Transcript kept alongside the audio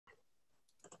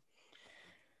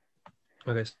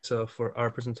Okay, so for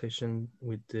our presentation,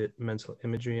 we did mental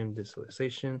imagery and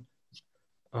visualization.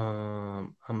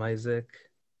 I'm Isaac.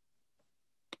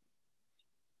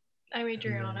 I'm And then,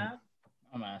 Adriana.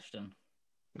 I'm Ashton.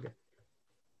 okay.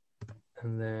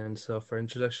 And then, so for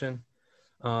introduction,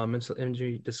 mental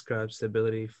imagery describes the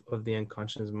ability of the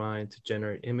unconscious mind to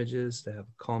generate images that have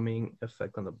a calming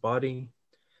effect on the body.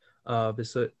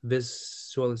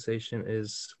 Visualization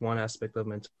is one aspect of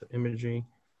mental imagery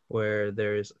where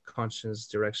there is a conscious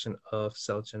direction of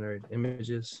self-generated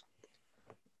images.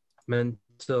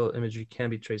 Mental imagery can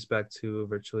be traced back to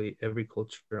virtually every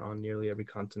culture on nearly every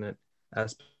continent.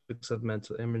 Aspects of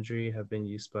mental imagery have been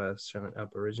used by Australian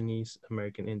Aborigines,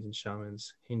 American Indian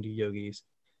shamans, Hindu yogis,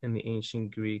 and the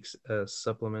ancient Greeks as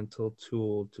supplemental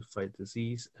tool to fight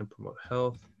disease and promote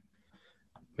health.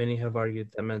 Many have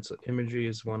argued that mental imagery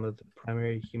is one of the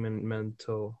primary human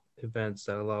mental events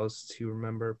that allows to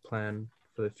remember, plan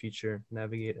for the future,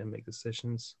 navigate, and make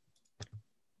decisions.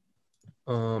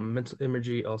 Mental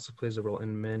imagery also plays a role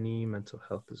in many mental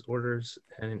health disorders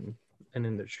and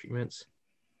in their treatments.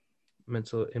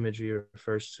 Mental imagery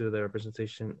refers to the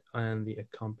representation and the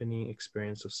accompanying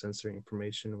experience of sensory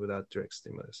information without direct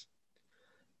stimulus.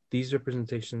 These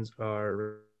representations are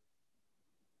represented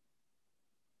as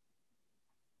images of objects,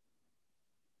 places,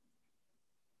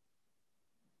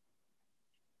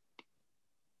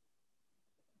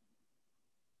 events, situations, or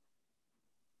situations that involve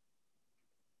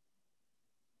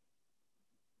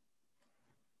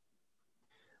sensory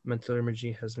stimulus. Mental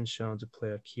imagery has been shown to play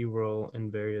a key role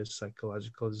in various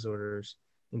psychological disorders,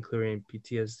 including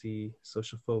PTSD,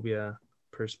 social phobia,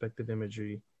 perspective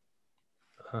imagery,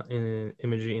 in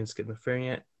imagery in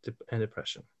schizophrenia and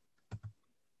depression.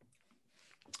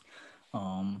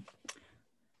 Um,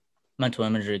 Mental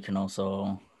imagery can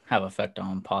also have effect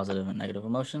on positive and negative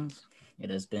emotions. It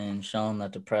has been shown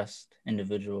that depressed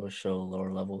individuals show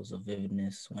lower levels of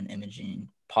vividness when imaging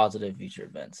positive future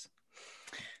events.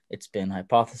 It's been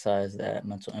hypothesized that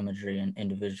mental imagery in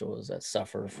individuals that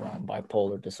suffer from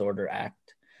bipolar disorder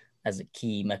act as a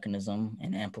key mechanism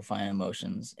in amplifying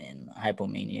emotions in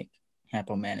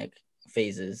hypomanic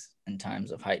phases and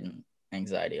times of heightened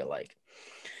anxiety alike,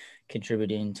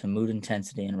 contributing to mood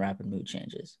intensity and rapid mood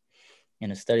changes.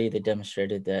 In a study, they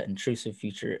demonstrated that intrusive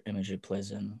future imagery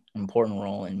plays an important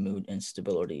role in mood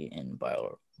instability in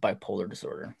bipolar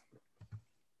disorder.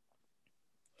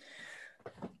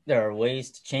 There are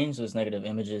ways to change those negative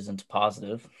images into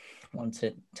positive. One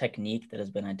technique that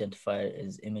has been identified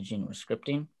is imaging or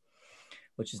scripting,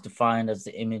 which is defined as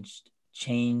the image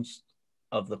change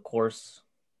of the course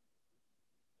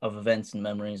of events and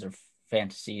memories or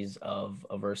fantasies of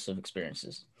aversive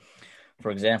experiences. For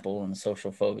example, in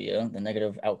social phobia, the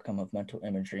negative outcome of mental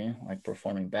imagery, like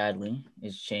performing badly,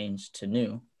 is changed to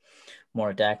new,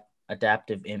 more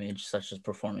adaptive image, such as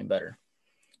performing better.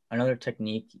 Another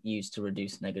technique used to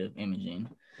reduce negative imaging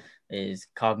is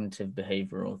cognitive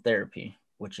behavioral therapy,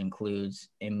 which includes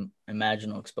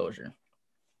imaginal exposure,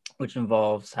 which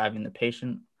involves having the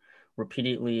patient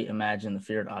repeatedly imagine the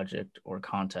feared object or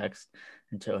context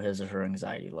until his or her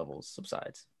anxiety levels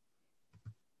subsides.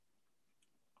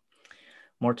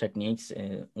 More techniques.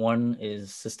 One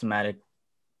is systematic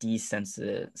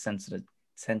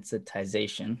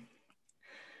desensitization,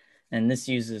 and this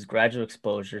uses gradual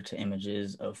exposure to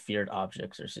images of feared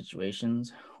objects or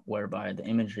situations, whereby the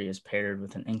imagery is paired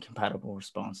with an incompatible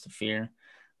response to fear,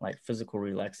 like physical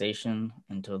relaxation,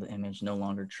 until the image no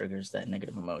longer triggers that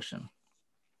negative emotion.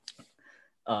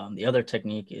 The other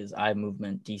technique is eye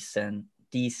movement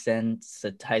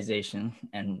desensitization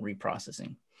and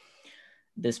reprocessing.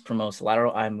 This promotes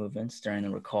lateral eye movements during the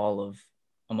recall of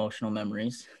emotional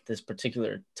memories. This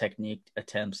particular technique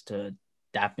attempts to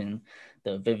dampen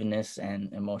the vividness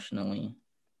and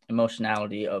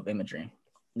emotionality of imagery.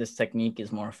 This technique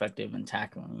is more effective in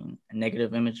tackling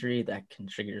negative imagery that can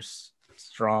trigger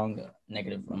strong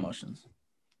negative emotions.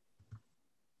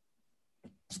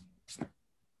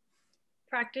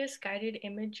 Practice guided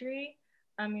imagery.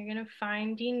 You're going to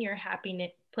finding your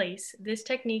happy place. This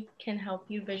technique can help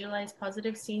you visualize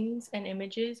positive scenes and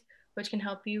images, which can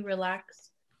help you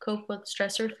relax, cope with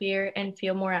stress or fear, and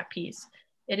feel more at peace.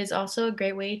 It is also a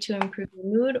great way to improve your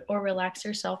mood or relax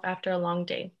yourself after a long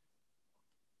day.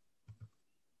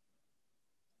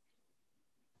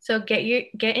 So get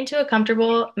into a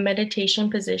comfortable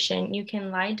meditation position. You can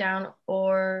lie down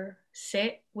or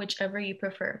sit, whichever you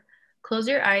prefer. Close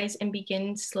your eyes and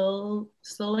begin slowing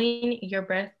your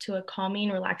breath to a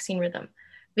calming, relaxing rhythm.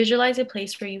 Visualize a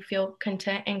place where you feel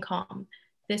content and calm.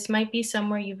 This might be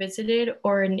somewhere you visited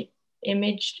or an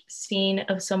imaged scene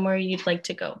of somewhere you'd like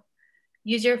to go.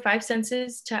 Use your five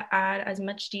senses to add as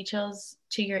much details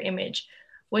to your image.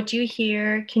 What do you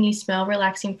hear? Can you smell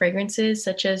relaxing fragrances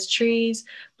such as trees,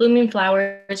 blooming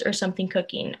flowers, or something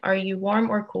cooking? Are you warm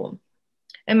or cool?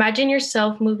 Imagine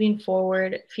yourself moving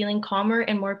forward, feeling calmer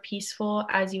and more peaceful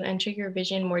as you enter your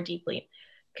vision more deeply.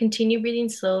 Continue breathing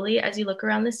slowly as you look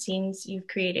around the scenes you've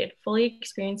created, fully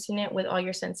experiencing it with all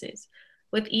your senses.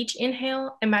 With each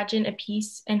inhale, imagine a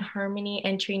peace and harmony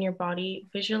entering your body.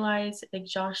 Visualize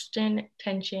exhaustion,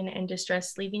 tension, and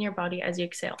distress leaving your body as you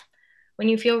exhale. When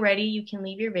you feel ready, you can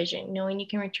leave your vision. Knowing you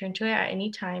can return to it at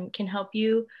any time can help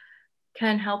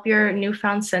your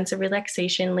newfound sense of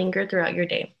relaxation linger throughout your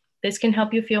day. This can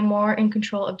help you feel more in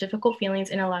control of difficult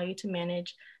feelings and allow you to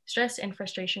manage stress and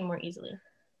frustration more easily.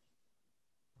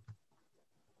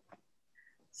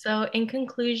 So, in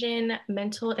conclusion,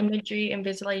 mental imagery and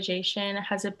visualization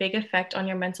has a big effect on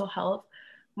your mental health,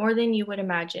 more than you would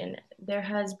imagine. There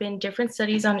has been different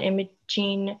studies on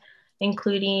imaging,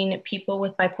 including people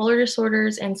with bipolar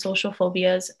disorders and social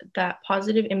phobias, that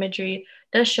positive imagery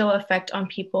does show effect on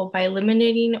people by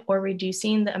eliminating or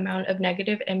reducing the amount of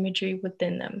negative imagery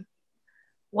within them.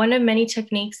 One of many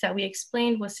techniques that we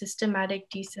explained was systematic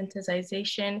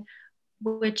desensitization,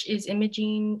 which is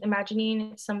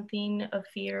imagining something of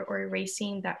fear or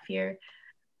erasing that fear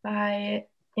by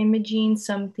imaging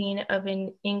something of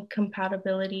an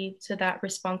incompatibility to that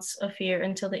response of fear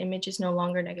until the image is no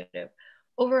longer negative.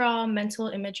 Overall, mental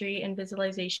imagery and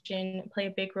visualization play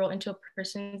a big role into a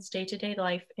person's day-to-day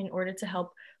life in order to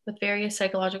help with various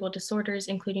psychological disorders,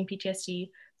 including PTSD,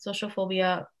 social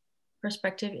phobia,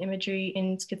 perspective imagery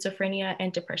in schizophrenia,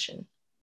 and depression.